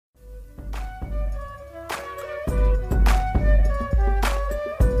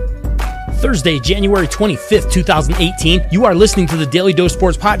Thursday, January 25th, 2018. You are listening to the Daly Dose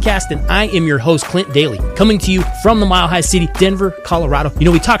Sports Podcast, and I am your host, Clint Daly, coming to you from the Mile High City, Denver, Colorado. You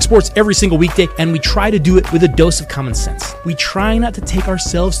know, we talk sports every single weekday, and we try to do it with a dose of common sense. We try not to take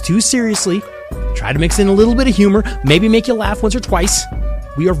ourselves too seriously, try to mix in a little bit of humor, maybe make you laugh once or twice.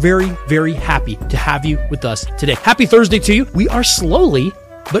 We are very, very happy to have you with us today. Happy Thursday to you. We are slowly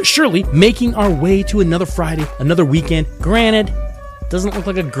but surely making our way to another Friday, another weekend. Granted, doesn't look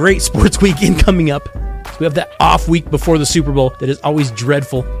like a great sports weekend coming up. So we have that off week before the Super Bowl that is always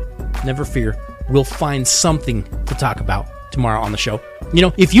dreadful. Never fear. We'll find something to talk about tomorrow on the show. You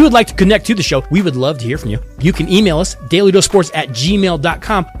know, if you would like to connect to the show, we would love to hear from you. You can email us,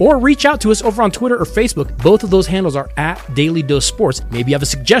 dailydosesports@gmail.com, or reach out to us over on Twitter or Facebook. Both of those handles are at Daily Dose Sports. Maybe you have a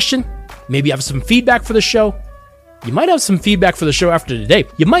suggestion. Maybe you have some feedback for the show. You might have some feedback for the show after today.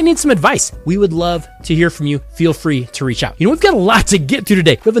 You might need some advice. We would love to hear from you. Feel free to reach out. You know, we've got a lot to get to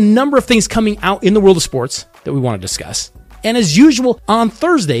today. We have a number of things coming out in the world of sports that we want to discuss. And as usual, on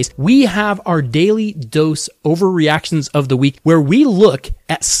Thursdays, we have our Daily Dose overreactions of the week, where we look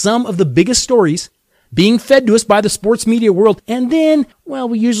at some of the biggest stories being fed to us by the sports media world. And then, well,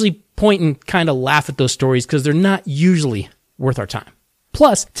 we usually point and kind of laugh at those stories because they're not usually worth our time.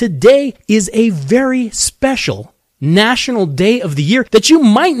 Plus, today is a very special National Day of the Year that you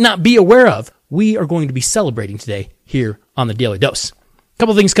might not be aware of. We are going to be celebrating today here on the Daily Dose. A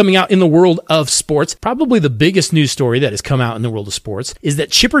couple things coming out in the world of sports. Probably the biggest news story that has come out in the world of sports is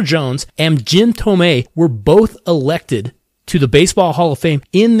that Chipper Jones and Jim Thome were both elected to the Baseball Hall of Fame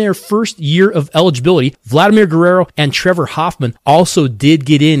in their first year of eligibility. Vladimir Guerrero and Trevor Hoffman also did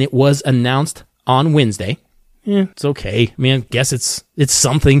get in. It was announced on Wednesday. It's okay. I mean, I guess it's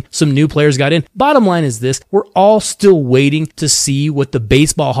something. Some new players got in. Bottom line is this. We're all still waiting to see what the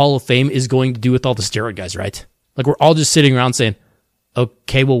Baseball Hall of Fame is going to do with all the steroid guys, right? Like, we're all just sitting around saying,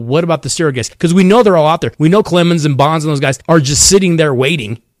 okay, well, what about the steroid guys? Because we know they're all out there. We know Clemens and Bonds and those guys are just sitting there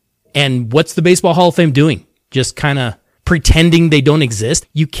waiting. And what's the Baseball Hall of Fame doing? Just kind of pretending they don't exist?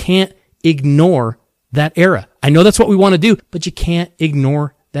 You can't ignore that era. I know that's what we want to do, but you can't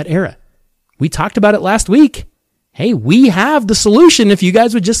ignore that era. We talked about it last week. Hey, we have the solution. If you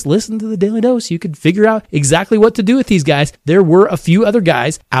guys would just listen to the Daily Dose, you could figure out exactly what to do with these guys. There were a few other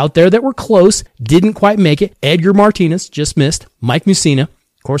guys out there that were close, didn't quite make it. Edgar Martinez just missed. Mike Mussina,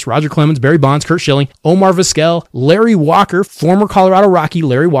 of course, Roger Clemens, Barry Bonds, Curt Schilling, Omar Vizquel, Larry Walker, former Colorado Rocky.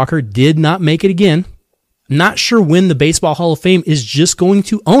 Larry Walker did not make it again. Not sure when the Baseball Hall of Fame is just going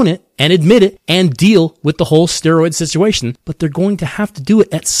to own it and admit it and deal with the whole steroid situation, but they're going to have to do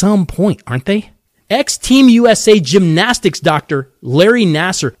it at some point, aren't they? Ex-Team USA gymnastics doctor Larry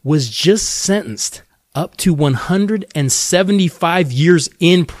Nassar was just sentenced up to 175 years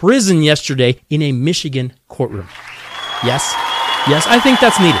in prison yesterday in a Michigan courtroom. Yes, I think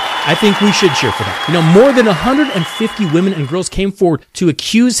that's needed. I think we should cheer for that. You know, more than 150 women and girls came forward to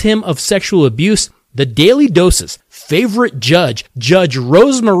accuse him of sexual abuse. The Daily Dose's favorite judge, Judge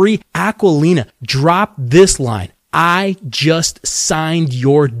Rosemarie Aquilina, dropped this line. I just signed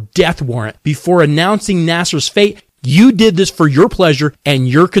your death warrant before announcing Nassar's fate. You did this for your pleasure and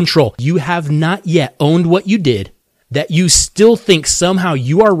your control. You have not yet owned what you did, that you still think somehow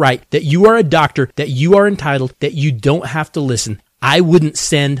you are right, that you are a doctor, that you are entitled, that you don't have to listen. I wouldn't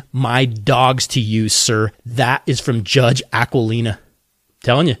send my dogs to you, sir. That is from Judge Aquilina.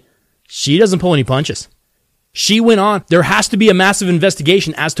 Telling you, she doesn't pull any punches. She went on. There has to be a massive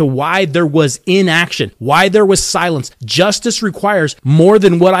investigation as to why there was inaction, why there was silence. Justice requires more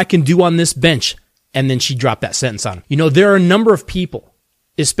than what I can do on this bench. And then she dropped that sentence on him. You know, there are a number of people,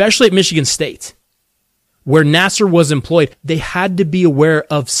 especially at Michigan State, where Nassar was employed. They had to be aware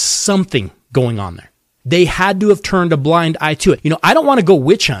of something going on there. They had to have turned a blind eye to it. You know, I don't want to go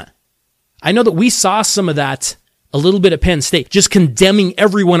witch hunt. I know that we saw some of that a little bit at Penn State, just condemning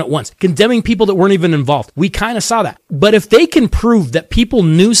everyone at once, condemning people that weren't even involved. We kind of saw that. But if they can prove that people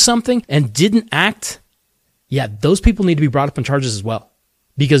knew something and didn't act, yeah, those people need to be brought up on charges as well.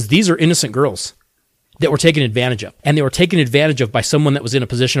 Because these are innocent girls that were taken advantage of. And they were taken advantage of by someone that was in a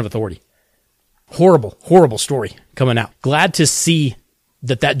position of authority. Horrible, horrible story coming out. Glad to see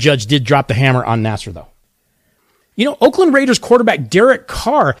that judge did drop the hammer on Nassar, though. You know, Oakland Raiders quarterback Derek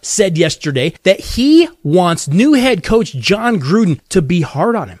Carr said yesterday that he wants new head coach Jon Gruden to be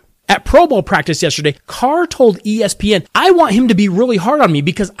hard on him. At Pro Bowl practice yesterday, Carr told ESPN, I want him to be really hard on me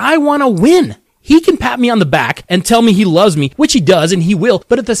because I want to win. He can pat me on the back and tell me he loves me, which he does and he will.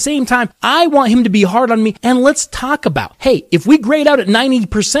 But at the same time, I want him to be hard on me. And let's talk about, hey, if we grade out at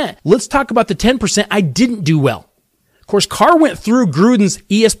 90%, let's talk about the 10% I didn't do well. Of course, Carr went through Gruden's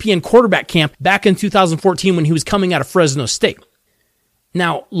ESPN quarterback camp back in 2014 when he was coming out of Fresno State.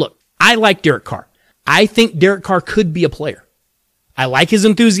 Now, look, I like Derek Carr. I think Derek Carr could be a player. I like his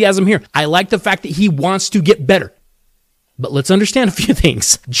enthusiasm here. I like the fact that he wants to get better. But let's understand a few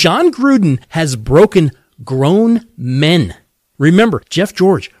things. Jon Gruden has broken grown men. Remember, Jeff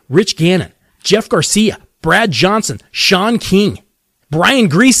George, Rich Gannon, Jeff Garcia, Brad Johnson, Sean King, Brian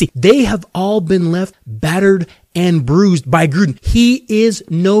Greasy, they have all been left battered and bruised by Gruden. He is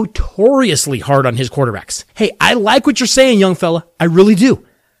notoriously hard on his quarterbacks. Hey, I like what you're saying, young fella. I really do.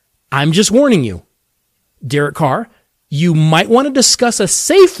 I'm just warning you. Derek Carr, you might want to discuss a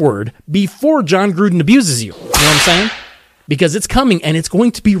safe word before Jon Gruden abuses you. You know what I'm saying? Because it's coming and it's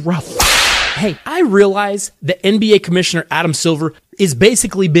going to be rough. Hey, I realize that NBA Commissioner Adam Silver has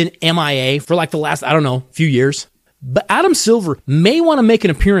basically been MIA for like the last, few years. But Adam Silver may want to make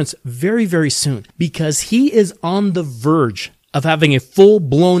an appearance very, very soon because he is on the verge of having a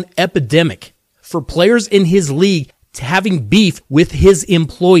full-blown epidemic for players in his league to having beef with his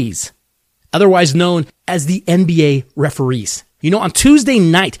employees, otherwise known as the NBA referees. On Tuesday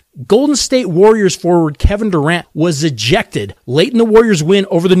night, Golden State Warriors forward Kevin Durant was ejected late in the Warriors' win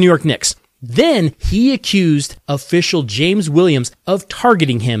over the New York Knicks. Then he accused official James Williams of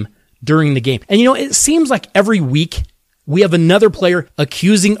targeting him during the game. And it seems like every week we have another player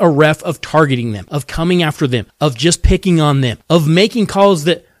accusing a ref of targeting them, of coming after them, of just picking on them, of making calls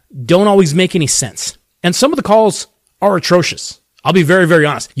that don't always make any sense. And some of the calls are atrocious. I'll be very, very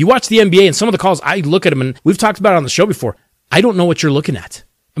honest. You watch the NBA and some of the calls, I look at them and we've talked about it on the show before. I don't know what you're looking at.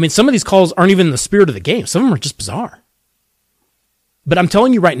 I mean, some of these calls aren't even in the spirit of the game. Some of them are just bizarre. But I'm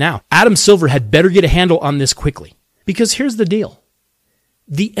telling you right now, Adam Silver had better get a handle on this quickly. Because here's the deal.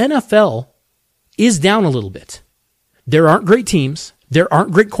 The NFL is down a little bit. There aren't great teams. There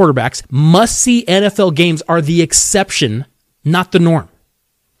aren't great quarterbacks. Must-see NFL games are the exception, not the norm.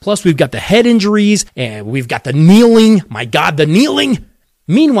 Plus, we've got the head injuries, and we've got the kneeling. My God, the kneeling.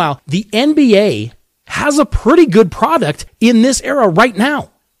 Meanwhile, the NBA has a pretty good product in this era right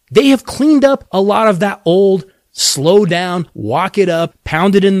now. They have cleaned up a lot of that old, slow down, walk it up,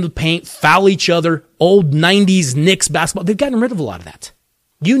 pound it in the paint, foul each other, old 90s Knicks basketball. They've gotten rid of a lot of that.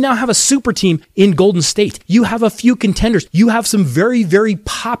 You now have a super team in Golden State. You have a few contenders. You have some very, very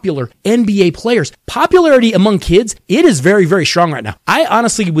popular NBA players. Popularity among kids, it is very, very strong right now. I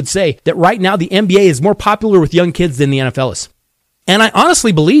honestly would say that right now the NBA is more popular with young kids than the NFL is. And I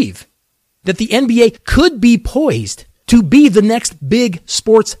honestly believe that the NBA could be poised to be the next big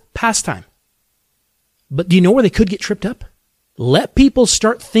sports pastime. But do you know where they could get tripped up? Let people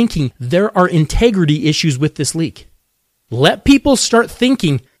start thinking there are integrity issues with this league. Let people start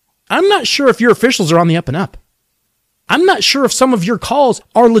thinking, I'm not sure if your officials are on the up and up. I'm not sure if some of your calls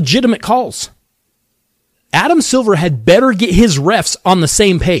are legitimate calls. Adam Silver had better get his refs on the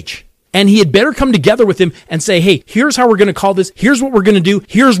same page. And he had better come together with him and say, hey, here's how we're going to call this. Here's what we're going to do.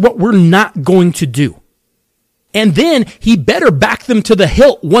 Here's what we're not going to do. And then he better back them to the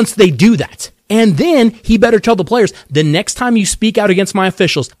hilt once they do that. And then he better tell the players, the next time you speak out against my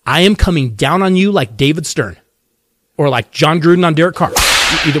officials, I am coming down on you like David Stern. Or like Jon Gruden on Derek Carr.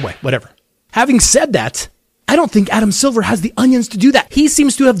 Either way, whatever. Having said that, I don't think Adam Silver has the onions to do that. He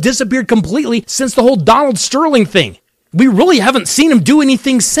seems to have disappeared completely since the whole Donald Sterling thing. We really haven't seen him do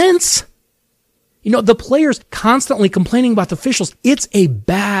anything since. The players constantly complaining about the officials. It's a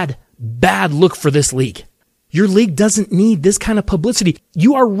bad, bad look for this league. Your league doesn't need this kind of publicity.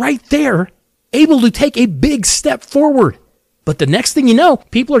 You are right there, able to take a big step forward. But the next thing you know,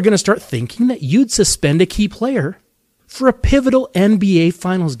 people are going to start thinking that you'd suspend a key player for a pivotal NBA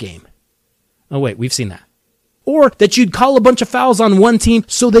Finals game. Oh, wait, we've seen that. Or that you'd call a bunch of fouls on one team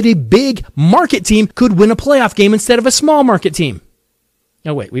so that a big market team could win a playoff game instead of a small market team.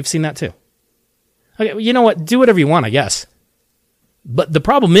 Oh, wait, we've seen that too. Okay, well, you know what? Do whatever you want, I guess. But the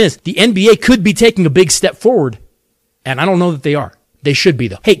problem is, the NBA could be taking a big step forward, and I don't know that they are. They should be,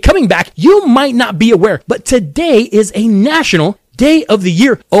 though. Hey, coming back, you might not be aware, but today is a national day of the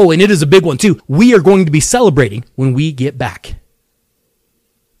year. Oh, and it is a big one, too. We are going to be celebrating when we get back.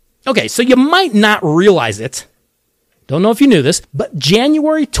 Okay, so you might not realize it. Don't know if you knew this, but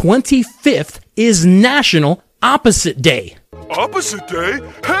January 25th is National Opposite Day. Opposite Day?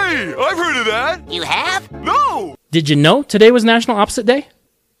 Hey, I've heard of that. You have? No! Did you know today was National Opposite Day?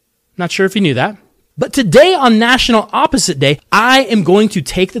 Not sure if you knew that. But today on National Opposite Day, I am going to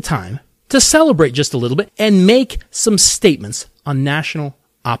take the time to celebrate just a little bit and make some statements on National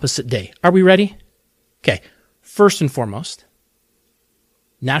Opposite Day. Are we ready? Okay, first and foremost,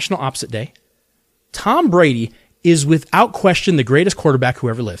 National Opposite Day. Tom Brady is without question the greatest quarterback who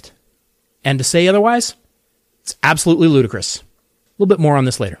ever lived. And to say otherwise, it's absolutely ludicrous. A little bit more on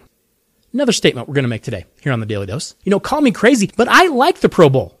this later. Another statement we're going to make today here on the Daily Dose. Call me crazy, but I like the Pro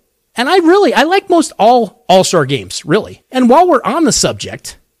Bowl. And I like most all All-Star games, really. And while we're on the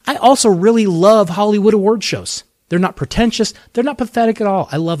subject, I also really love Hollywood award shows. They're not pretentious. They're not pathetic at all.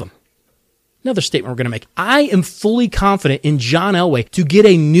 I love them. Another statement we're going to make. I am fully confident in John Elway to get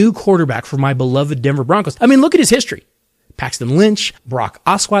a new quarterback for my beloved Denver Broncos. I mean, look at his history. Paxton Lynch, Brock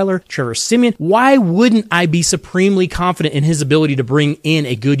Osweiler, Trevor Siemian. Why wouldn't I be supremely confident in his ability to bring in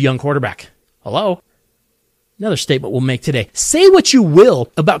a good young quarterback? Hello? Another statement we'll make today. Say what you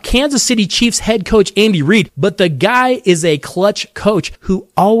will about Kansas City Chiefs head coach Andy Reid, but the guy is a clutch coach who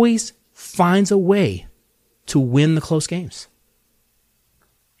always finds a way to win the close games.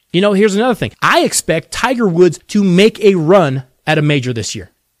 Here's another thing. I expect Tiger Woods to make a run at a major this year.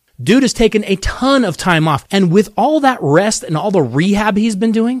 Dude has taken a ton of time off, and with all that rest and all the rehab he's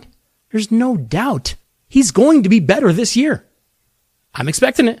been doing, there's no doubt he's going to be better this year. I'm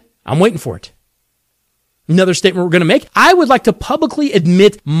expecting it. I'm waiting for it. Another statement we're going to make. I would like to publicly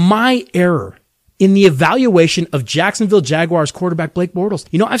admit my error in the evaluation of Jacksonville Jaguars quarterback Blake Bortles.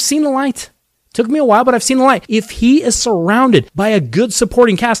 I've seen the light. Took me a while, but I've seen the light. If he is surrounded by a good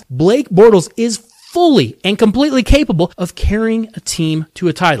supporting cast, Blake Bortles is fully and completely capable of carrying a team to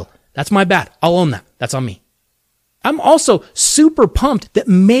a title. That's my bad. I'll own that. That's on me. I'm also super pumped that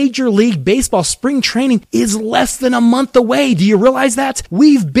Major League Baseball spring training is less than a month away. Do you realize that?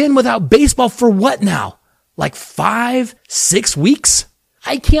 We've been without baseball for what now? Like 5-6 weeks?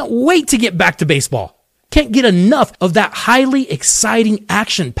 I can't wait to get back to baseball. Can't get enough of that highly exciting,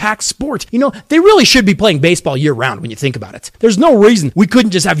 action-packed sport. They really should be playing baseball year-round when you think about it. There's no reason we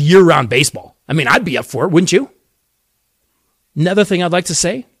couldn't just have year-round baseball. I mean, I'd be up for it, wouldn't you? Another thing I'd like to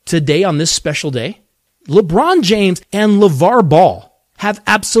say today on this special day, LeBron James and LeVar Ball have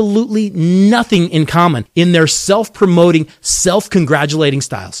absolutely nothing in common in their self-promoting, self-congratulating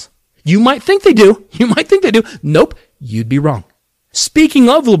styles. You might think they do. Nope, you'd be wrong. Speaking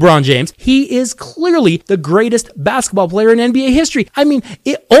of LeBron James, he is clearly the greatest basketball player in NBA history. I mean,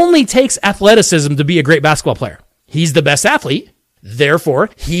 it only takes athleticism to be a great basketball player. He's the best athlete. Therefore,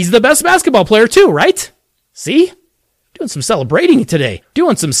 he's the best basketball player too, right? See? Doing some celebrating today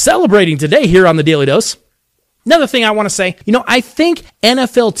here on the Daly Dose. Another thing I want to say, I think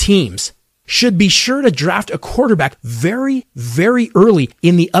NFL teams should be sure to draft a quarterback very, very early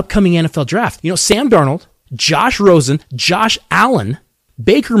in the upcoming NFL draft. Sam Darnold, Josh Rosen, Josh Allen,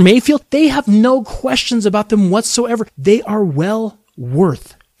 Baker Mayfield, they have no questions about them whatsoever. They are well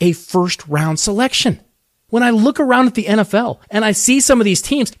worth a first-round selection. When I look around at the NFL and I see some of these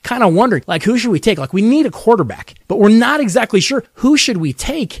teams kind of wondering, who should we take? We need a quarterback, but we're not exactly sure who should we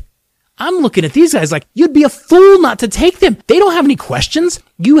take. I'm looking at these guys you'd be a fool not to take them. They don't have any questions.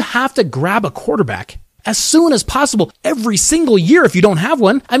 You have to grab a quarterback as soon as possible every single year if you don't have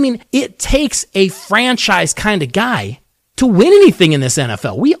one. I mean, it takes a franchise kind of guy to win anything in this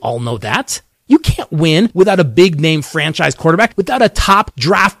NFL. We all know that. You can't win without a big name franchise quarterback, without a top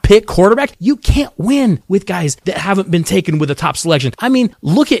draft pick quarterback. You can't win with guys that haven't been taken with a top selection. I mean,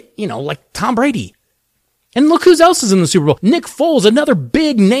 look at, Tom Brady. And look who else is in the Super Bowl. Nick Foles, another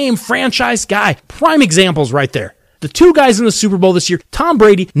big name franchise guy. Prime examples right there. The two guys in the Super Bowl this year, Tom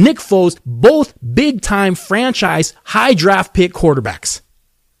Brady, Nick Foles, both big-time franchise, high draft pick quarterbacks.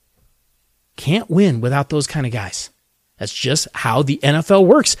 Can't win without those kind of guys. That's just how the NFL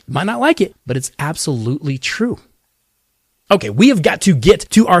works. You might not like it, but it's absolutely true. Okay, we have got to get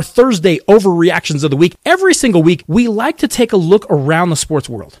to our Thursday overreactions of the week. Every single week, we like to take a look around the sports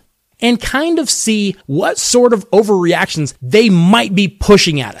world and kind of see what sort of overreactions they might be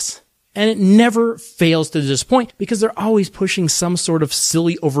pushing at us. And it never fails to disappoint because they're always pushing some sort of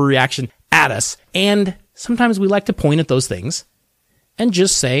silly overreaction at us. And sometimes we like to point at those things and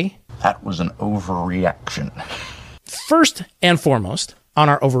just say, that was an overreaction. First and foremost, on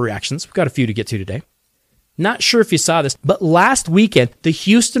our overreactions, we've got a few to get to today. Not sure if you saw this, but last weekend, the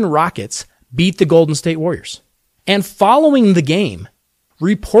Houston Rockets beat the Golden State Warriors. And following the game,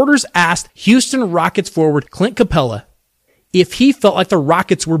 reporters asked Houston Rockets forward Clint Capella if he felt like the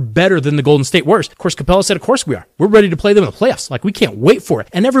Rockets were better than the Golden State Warriors. Of course, Capella said, of course we are. We're ready to play them in the playoffs. We can't wait for it.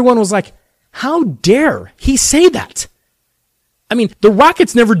 And everyone was like, how dare he say that? I mean, the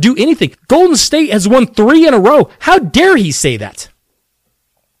Rockets never do anything. Golden State has won 3 in a row. How dare he say that?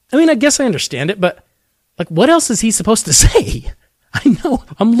 I mean, I guess I understand it, but what else is he supposed to say? I know.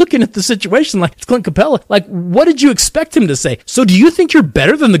 I'm looking at the situation it's Clint Capella. What did you expect him to say? So do you think you're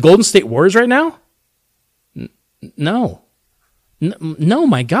better than the Golden State Warriors right now? No. No,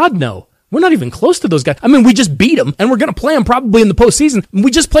 my God, no. We're not even close to those guys. I mean, we just beat them, and we're going to play them probably in the postseason.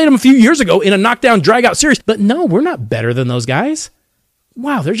 We just played them a few years ago in a knockdown, drag-out series. But no, we're not better than those guys.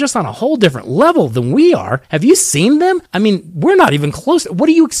 wow, they're just on a whole different level than we are. Have you seen them? I mean, we're not even close. What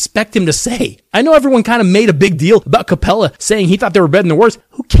do you expect him to say? I know everyone kind of made a big deal about Capella saying he thought they were better than the worst.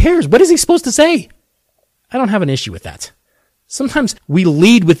 Who cares? What is he supposed to say? I don't have an issue with that. Sometimes we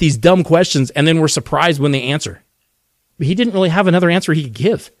lead with these dumb questions and then we're surprised when they answer. But he didn't really have another answer he could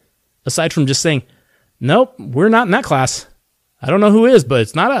give, aside from just saying, nope, we're not in that class. I don't know who is, but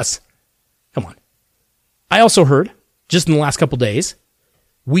it's not us. Come on. I also heard, just in the last couple days,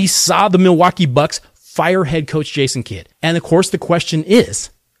 we saw the Milwaukee Bucks fire head coach Jason Kidd. And of course, the question is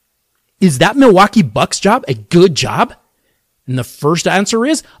that Milwaukee Bucks job a good job? And the first answer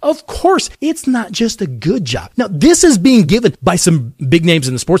is, of course, it's not just a good job. Now, this is being given by some big names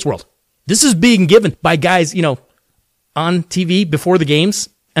in the sports world. This is being given by guys, on TV before the games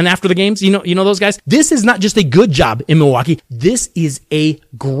and after the games. You know those guys? This is not just a good job in Milwaukee. This is a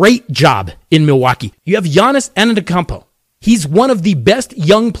great job in Milwaukee. You have Giannis Antetokounmpo. He's one of the best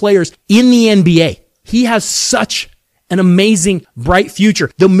young players in the NBA. He has such an amazing, bright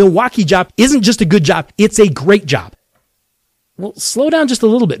future. The Milwaukee job isn't just a good job. It's a great job. Well, slow down just a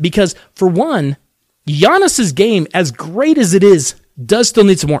little bit because, for one, Giannis's game, as great as it is, does still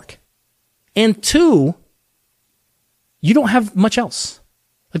need some work. And two, you don't have much else.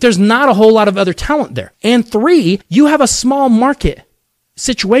 Like, there's not a whole lot of other talent there. And three, you have a small market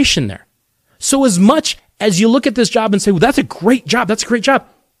situation there. So as much as you look at this job and say, well, that's a great job,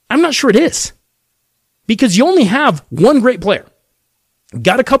 I'm not sure it is. Because you only have one great player.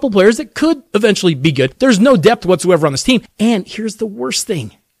 Got a couple players that could eventually be good. There's no depth whatsoever on this team. And here's the worst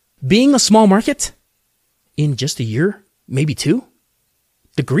thing. Being a small market, in just a year, maybe two,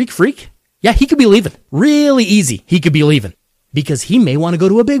 the Greek Freak, yeah, he could be leaving. Really easy, he could be leaving. Because he may want to go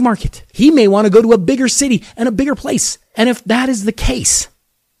to a big market. He may want to go to a bigger city and a bigger place. And if that is the case,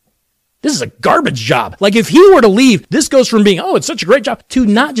 this is a garbage job. Like, if he were to leave, this goes from being, oh, it's such a great job, to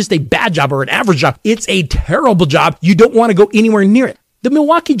not just a bad job or an average job. It's a terrible job. You don't want to go anywhere near it. The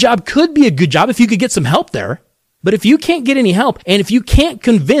Milwaukee job could be a good job if you could get some help there. But if you can't get any help, and if you can't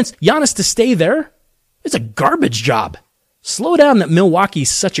convince Giannis to stay there, it's a garbage job. Slow down that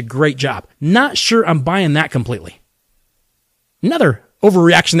Milwaukee's such a great job. Not sure I'm buying that completely. Another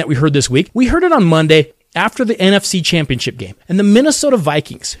overreaction that we heard this week, we heard it on Monday after the NFC Championship game. And the Minnesota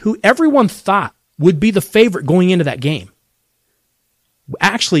Vikings, who everyone thought would be the favorite going into that game,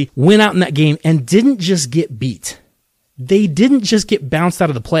 actually went out in that game and didn't just get beat. They didn't just get bounced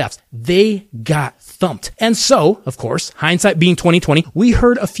out of the playoffs. They got thumped. And so, of course, hindsight being 2020, we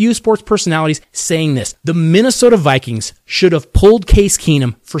heard a few sports personalities saying this. The Minnesota Vikings should have pulled Case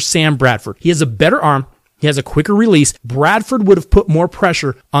Keenum for Sam Bradford. He has a better arm. He has a quicker release. Bradford would have put more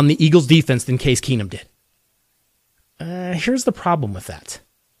pressure on the Eagles' defense than Case Keenum did. Here's the problem with that.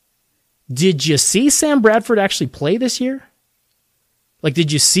 Did you see Sam Bradford actually play this year? Like,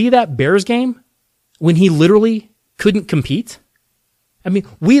 did you see that Bears game when he literally couldn't compete? I mean,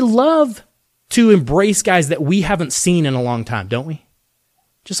 we love to embrace guys that we haven't seen in a long time, don't we?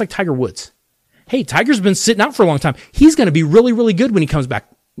 Just like Tiger Woods. Hey, Tiger's been sitting out for a long time. He's going to be really, really good when he comes back.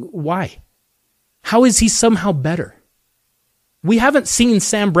 Why? How is he somehow better? We haven't seen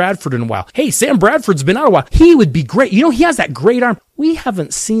Sam Bradford in a while. Hey, Sam Bradford's been out a while. He would be great. You know, he has that great arm. We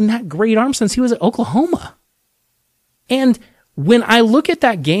haven't seen that great arm since he was at Oklahoma. And when I look at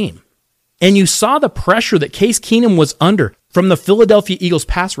that game, and you saw the pressure that Case Keenum was under from the Philadelphia Eagles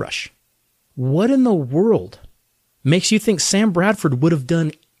pass rush, what in the world makes you think Sam Bradford would have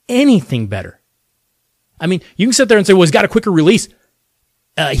done anything better? I mean, you can sit there and say, well, he's got a quicker release.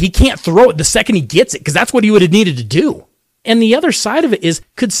 He can't throw it the second he gets it, because that's what he would have needed to do. And the other side of it is,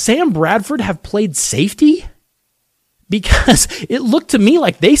 could Sam Bradford have played safety? Because it looked to me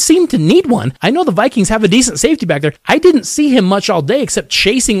like they seemed to need one. I know the Vikings have a decent safety back there. I didn't see him much all day except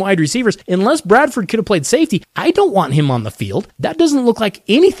chasing wide receivers. Unless Bradford could have played safety, I don't want him on the field. That doesn't look like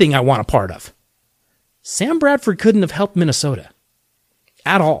anything I want a part of. Sam Bradford couldn't have helped Minnesota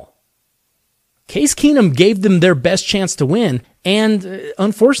at all. Case Keenum gave them their best chance to win, and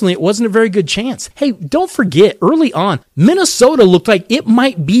unfortunately, it wasn't a very good chance. Hey, don't forget, early on, Minnesota looked like it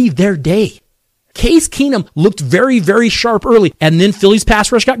might be their day. Case Keenum looked very, very sharp early, and then Philly's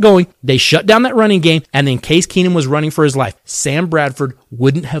pass rush got going. They shut down that running game, and then Case Keenum was running for his life. Sam Bradford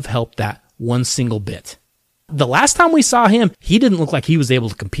wouldn't have helped that one single bit. The last time we saw him, he didn't look like he was able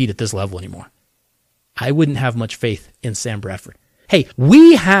to compete at this level anymore. I wouldn't have much faith in Sam Bradford. Hey,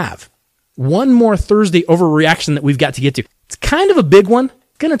 we have one more Thursday overreaction that we've got to get to. It's kind of a big one.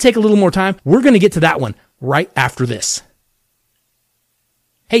 It's going to take a little more time. We're going to get to that one right after this.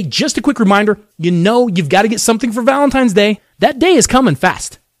 Hey, just a quick reminder, you know you've got to get something for Valentine's Day. That day is coming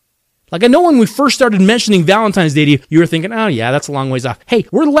fast. Like, I know when we first started mentioning Valentine's Day to you, you were thinking, oh yeah, that's a long ways off. Hey,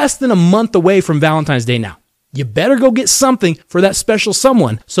 we're less than a month away from Valentine's Day now. You better go get something for that special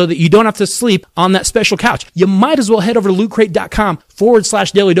someone so that you don't have to sleep on that special couch. You might as well head over to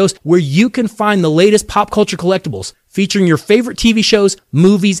lootcrate.com/Daly Dose, where you can find the latest pop culture collectibles featuring your favorite TV shows,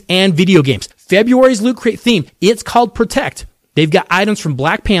 movies, and video games. February's Loot Crate theme, it's called Protect. They've got items from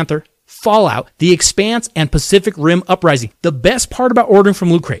Black Panther, Fallout, The Expanse, and Pacific Rim Uprising. The best part about ordering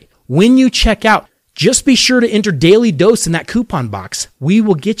from Loot Crate, when you check out, just be sure to enter Daly Dose in that coupon box. We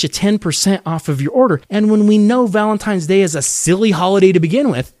will get you 10% off of your order. And when we know Valentine's Day is a silly holiday to begin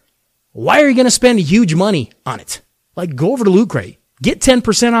with, why are you going to spend huge money on it? Like, go over to Loot Crate, get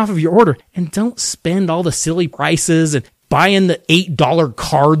 10% off of your order, and don't spend all the silly prices and buying the $8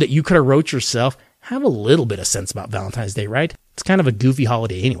 card that you could have wrote yourself. Have a little bit of sense about Valentine's Day, right? It's kind of a goofy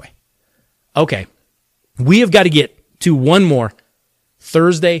holiday anyway. Okay, we have got to get to one more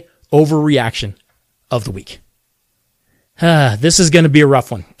Thursday overreaction of the week. This is going to be a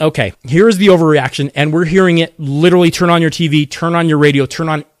rough one. Okay, here is the overreaction, and we're hearing it literally. Turn on your TV, turn on your radio, turn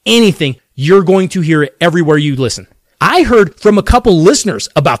on anything. You're going to hear it everywhere you listen. I heard from a couple listeners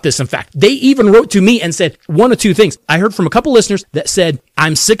about this, in fact. They even wrote to me and said one of two things. I heard from a couple listeners that said,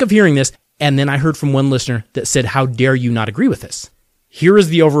 I'm sick of hearing this, and then I heard from one listener that said, how dare you not agree with this? Here is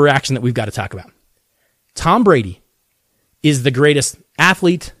the overreaction that we've got to talk about. Tom Brady is the greatest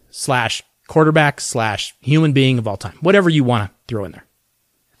athlete / quarterback / human being of all time. Whatever you want to throw in there.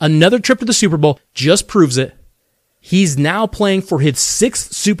 Another trip to the Super Bowl just proves it. He's now playing for his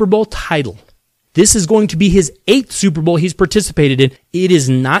 6th Super Bowl title. This is going to be his 8th Super Bowl he's participated in. It is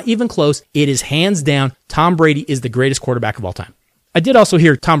not even close. It is hands down. Tom Brady is the greatest quarterback of all time. I did also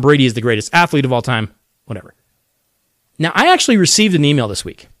hear Tom Brady is the greatest athlete of all time. Whatever. Now, I actually received an email this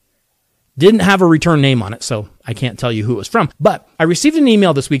week. Didn't have a return name on it, so I can't tell you who it was from. But I received an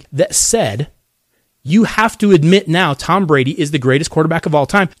email this week that said, you have to admit now Tom Brady is the greatest quarterback of all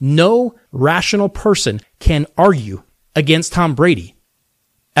time. No rational person can argue against Tom Brady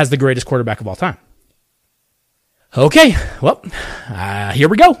as the greatest quarterback of all time. Okay, well, here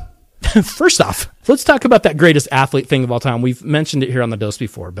we go. First off, let's talk about that greatest athlete thing of all time. We've mentioned it here on the Dose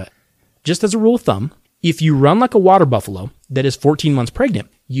before, but just as a rule of thumb, if you run like a water buffalo that is 14 months pregnant,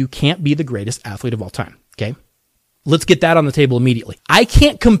 you can't be the greatest athlete of all time, okay? Let's get that on the table immediately. I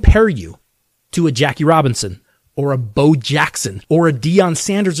can't compare you to a Jackie Robinson or a Bo Jackson or a Deion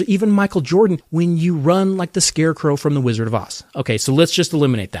Sanders or even Michael Jordan when you run like the Scarecrow from The Wizard of Oz. Okay, so let's just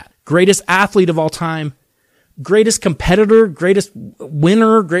eliminate that. Greatest athlete of all time, greatest competitor, greatest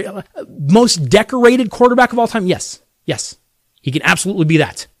winner, most decorated quarterback of all time. Yes, he can absolutely be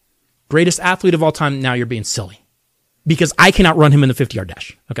that. Greatest athlete of all time, now you're being silly. Because I can outrun him in the 50-yard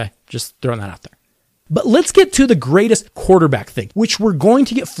dash. Okay? Just throwing that out there. But let's get to the greatest quarterback thing, which we're going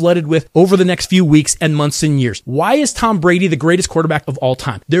to get flooded with over the next few weeks and months and years. Why is Tom Brady the greatest quarterback of all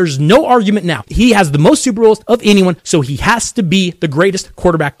time? There's no argument now. He has the most Super Bowls of anyone, so he has to be the greatest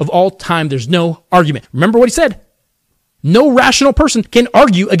quarterback of all time. There's no argument. Remember what he said? No rational person can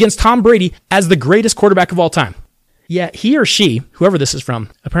argue against Tom Brady as the greatest quarterback of all time. Yeah, he or she, whoever this is from,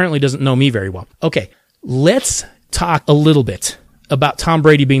 apparently doesn't know me very well. Okay, let's talk a little bit about Tom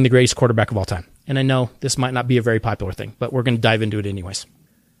Brady being the greatest quarterback of all time. And I know this might not be a very popular thing, but we're going to dive into it anyways.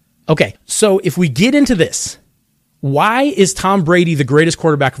 Okay, so if we get into this, why is Tom Brady the greatest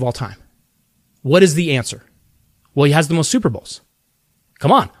quarterback of all time? What is the answer? Well, he has the most Super Bowls.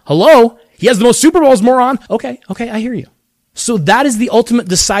 Come on, hello? He has the most Super Bowls, moron. Okay, I hear you. So that is the ultimate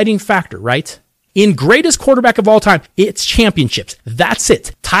deciding factor, right? In greatest quarterback of all time, it's championships. That's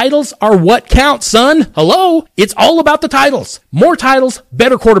it. Titles are what count, son. Hello? It's all about the titles. More titles,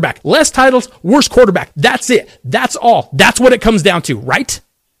 better quarterback. Less titles, worse quarterback. That's it. That's all. That's what it comes down to, right?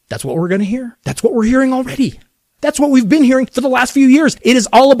 That's what we're going to hear. That's what we're hearing already. That's what we've been hearing for the last few years. It is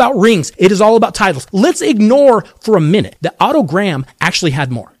all about rings. It is all about titles. Let's ignore for a minute that Otto Graham actually had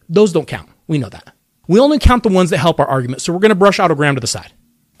more. Those don't count. We know that. We only count the ones that help our argument, so we're going to brush Otto Graham to the side.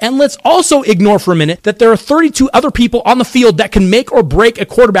 And let's also ignore for a minute that there are 32 other people on the field that can make or break a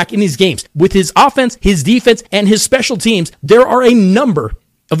quarterback in these games. With his offense, his defense, and his special teams, there are a number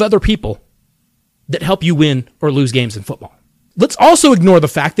of other people that help you win or lose games in football. Let's also ignore the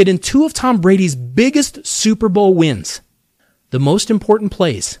fact that in 2 of Tom Brady's biggest Super Bowl wins, the most important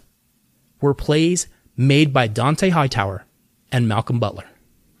plays were plays made by Dante Hightower and Malcolm Butler.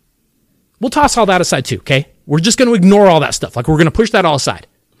 We'll toss all that aside too, okay? We're just going to ignore all that stuff. Like, we're going to push that all aside.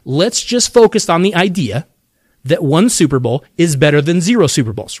 Let's just focus on the idea that 1 Super Bowl is better than 0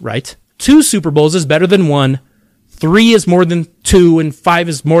 Super Bowls, right? 2 Super Bowls is better than 1. 3 is more than 2 and 5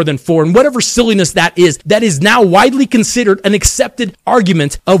 is more than 4 and whatever silliness that is now widely considered an accepted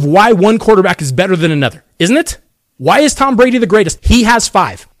argument of why one quarterback is better than another, isn't it? Why is Tom Brady the greatest? He has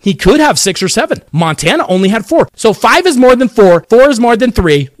 5. He could have 6 or 7. Montana only had 4. So 5 is more than 4. 4 is more than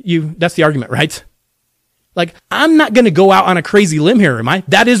 3. That's the argument, right? Like, I'm not going to go out on a crazy limb here, am I?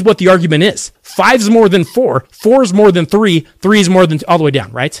 That is what the argument is. 5 is more than 4. 4 is more than 3. 3 is more than all the way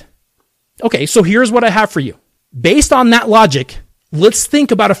down, right? Okay, so here's what I have for you. Based on that logic, let's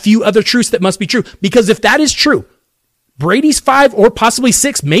think about a few other truths that must be true. Because if that is true, Brady's 5 or possibly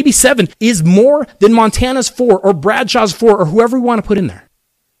 6, maybe 7 is more than Montana's 4 or Bradshaw's 4 or whoever we want to put in there.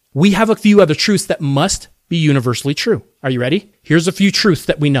 We have a few other truths that must be universally true. Are you ready? Here's a few truths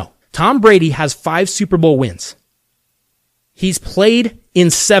that we know. Tom Brady has 5 Super Bowl wins. He's played in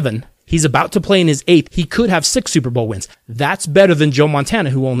 7. He's about to play in his 8th. He could have 6 Super Bowl wins. That's better than Joe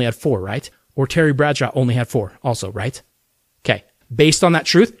Montana, who only had 4, right? Or Terry Bradshaw only had 4 also, right? Okay. Based on that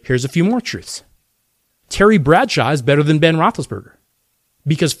truth, here's a few more truths. Terry Bradshaw is better than Ben Roethlisberger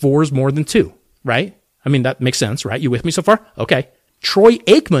because 4 is more than 2, right? I mean, that makes sense, right? You with me so far? Okay. Troy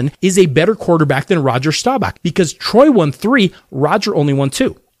Aikman is a better quarterback than Roger Staubach because Troy won 3, Roger only won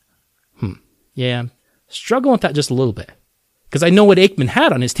 2. Yeah, struggling with that just a little bit because I know what Aikman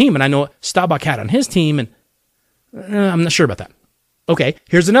had on his team and I know what Staubach had on his team and I'm not sure about that. Okay,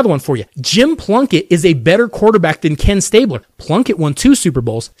 here's another one for you. Jim Plunkett is a better quarterback than Ken Stabler. Plunkett won 2 Super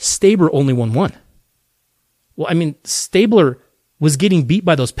Bowls. Stabler only won 1. Well, I mean, Stabler was getting beat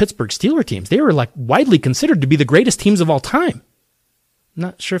by those Pittsburgh Steelers teams. They were like widely considered to be the greatest teams of all time.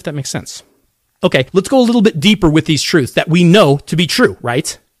 Not sure if that makes sense. Okay, let's go a little bit deeper with these truths that we know to be true,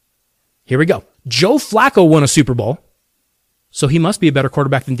 right? Here we go. Joe Flacco won a Super Bowl, so he must be a better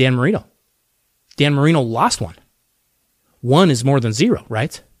quarterback than Dan Marino. Dan Marino lost 1. 1 is more than 0,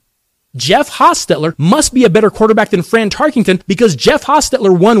 right? Jeff Hostetler must be a better quarterback than Fran Tarkenton because Jeff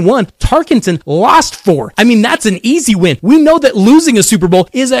Hostetler won 1. Tarkenton lost 4. I mean, that's an easy win. We know that losing a Super Bowl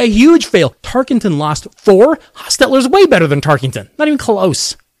is a huge fail. Tarkenton lost 4. Hostetler's way better than Tarkenton. Not even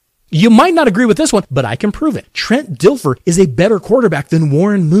close. You might not agree with this one, but I can prove it. Trent Dilfer is a better quarterback than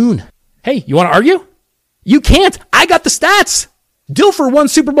Warren Moon. Hey, you want to argue? You can't. I got the stats. Dilfer won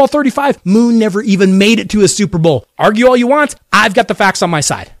Super Bowl 35. Moon never even made it to a Super Bowl. Argue all you want. I've got the facts on my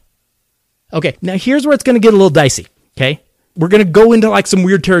side. Okay, now here's where it's going to get a little dicey, okay? We're going to go into like some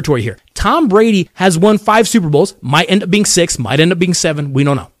weird territory here. Tom Brady has won 5 Super Bowls. Might end up being 6, might end up being 7. We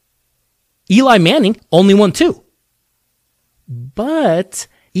don't know. Eli Manning only won 2. But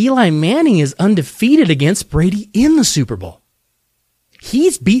Eli Manning is undefeated against Brady in the Super Bowl.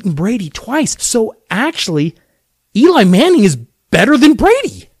 He's beaten Brady twice. So actually, Eli Manning is better than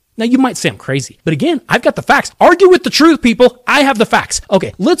Brady. Now, you might say I'm crazy, but again, I've got the facts. Argue with the truth, people. I have the facts.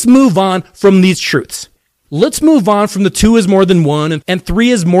 Okay, let's move on from these truths. Let's move on from the 2 is more than 1 and 3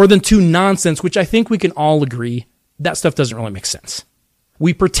 is more than 2 nonsense, which I think we can all agree that stuff doesn't really make sense.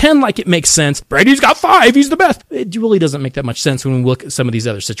 We pretend like it makes sense. Brady's got 5. He's the best. It really doesn't make that much sense when we look at some of these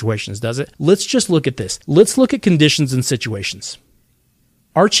other situations, does it? Let's just look at this. Let's look at conditions and situations.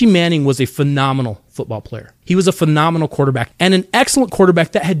 Archie Manning was a phenomenal football player. He was a phenomenal quarterback and an excellent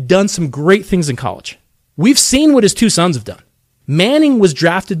quarterback that had done some great things in college. We've seen what his 2 sons have done. Manning was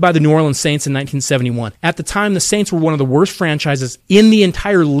drafted by the New Orleans Saints in 1971. At the time, the Saints were one of the worst franchises in the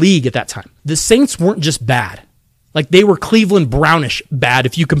entire league at that time. The Saints weren't just bad. Like, they were Cleveland Brownish bad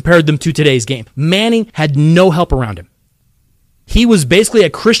if you compared them to today's game. Manning had no help around him. He was basically a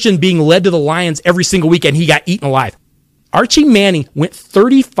Christian being led to the Lions every single week, and he got eaten alive. Archie Manning went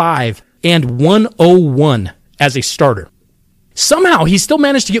 35-101 as a starter. Somehow, he still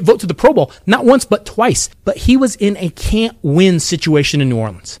managed to get voted to the Pro Bowl, not once but twice, but he was in a can't-win situation in New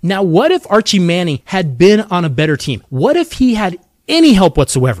Orleans. Now, what if Archie Manning had been on a better team? What if he had any help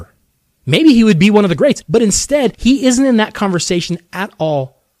whatsoever? Maybe he would be one of the greats, but instead, he isn't in that conversation at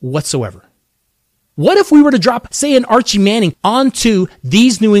all whatsoever. What if we were to drop, say, an Archie Manning onto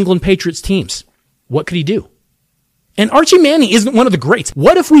these New England Patriots teams? What could he do? And Archie Manning isn't one of the greats.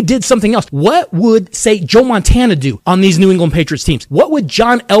 What if we did something else? What would, say, Joe Montana do on these New England Patriots teams? What would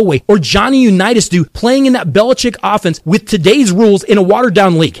John Elway or Johnny Unitas do playing in that Belichick offense with today's rules in a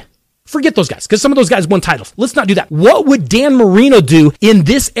watered-down league? Forget those guys, because some of those guys won titles. Let's not do that. What would Dan Marino do in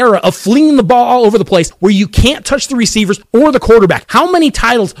this era of flinging the ball all over the place where you can't touch the receivers or the quarterback? How many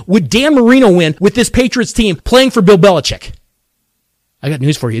titles would Dan Marino win with this Patriots team playing for Bill Belichick? I got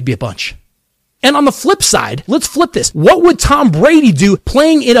news for you. It'd be a bunch. And on the flip side, let's flip this. What would Tom Brady do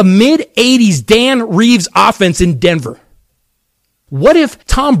playing in a mid-'80s Dan Reeves offense in Denver? What if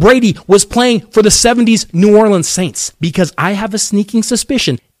Tom Brady was playing for the 70s New Orleans Saints? Because I have a sneaking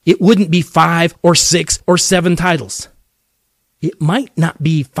suspicion it wouldn't be 5 or 6 or 7 titles. It might not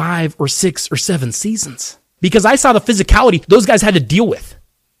be 5 or 6 or 7 seasons. Because I saw the physicality those guys had to deal with.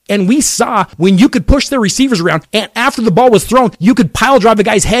 And we saw when you could push their receivers around, and after the ball was thrown, you could pile drive a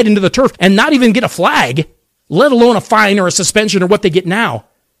guy's head into the turf and not even get a flag, let alone a fine or a suspension or what they get now.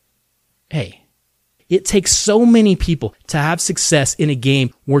 Hey, it takes so many people to have success in a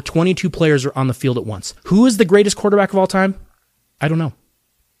game where 22 players are on the field at once. Who is the greatest quarterback of all time? I don't know.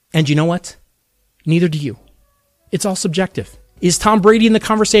 And you know what? Neither do you. It's all subjective. Is Tom Brady in the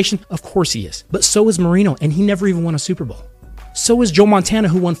conversation? Of course he is. But so is Marino, and he never even won a Super Bowl. So is Joe Montana,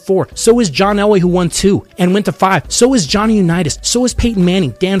 who won 4. So is John Elway, who won 2 and went to 5. So is Johnny Unitas. So is Peyton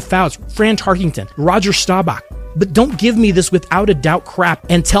Manning, Dan Fouts, Fran Tarkington, Roger Staubach. But don't give me this without a doubt crap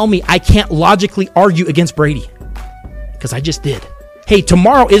and tell me I can't logically argue against Brady. Because I just did. Hey,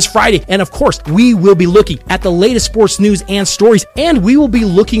 tomorrow is Friday, and of course, we will be looking at the latest sports news and stories, and we will be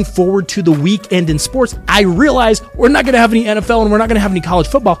looking forward to the weekend in sports. I realize we're not going to have any NFL and we're not going to have any college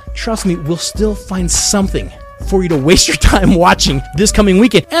football. Trust me, we'll still find something for you to waste your time watching this coming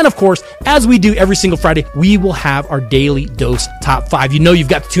weekend. And of course, as we do every single Friday, we will have our Daily Dose Top 5. You know you've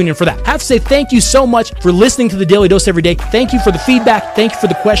got to tune in for that. I have to say thank you so much for listening to the Daily Dose every day. Thank you for the feedback. Thank you for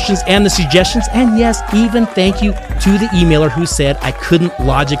the questions and the suggestions. And yes, even thank you to the emailer who said I couldn't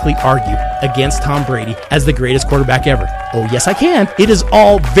logically argue against Tom Brady as the greatest quarterback ever. Oh, yes, I can. It is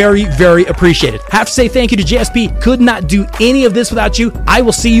all very, very appreciated. I have to say thank you to JSP. Could not do any of this without you. I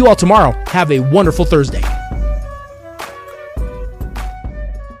will see you all tomorrow. Have a wonderful Thursday.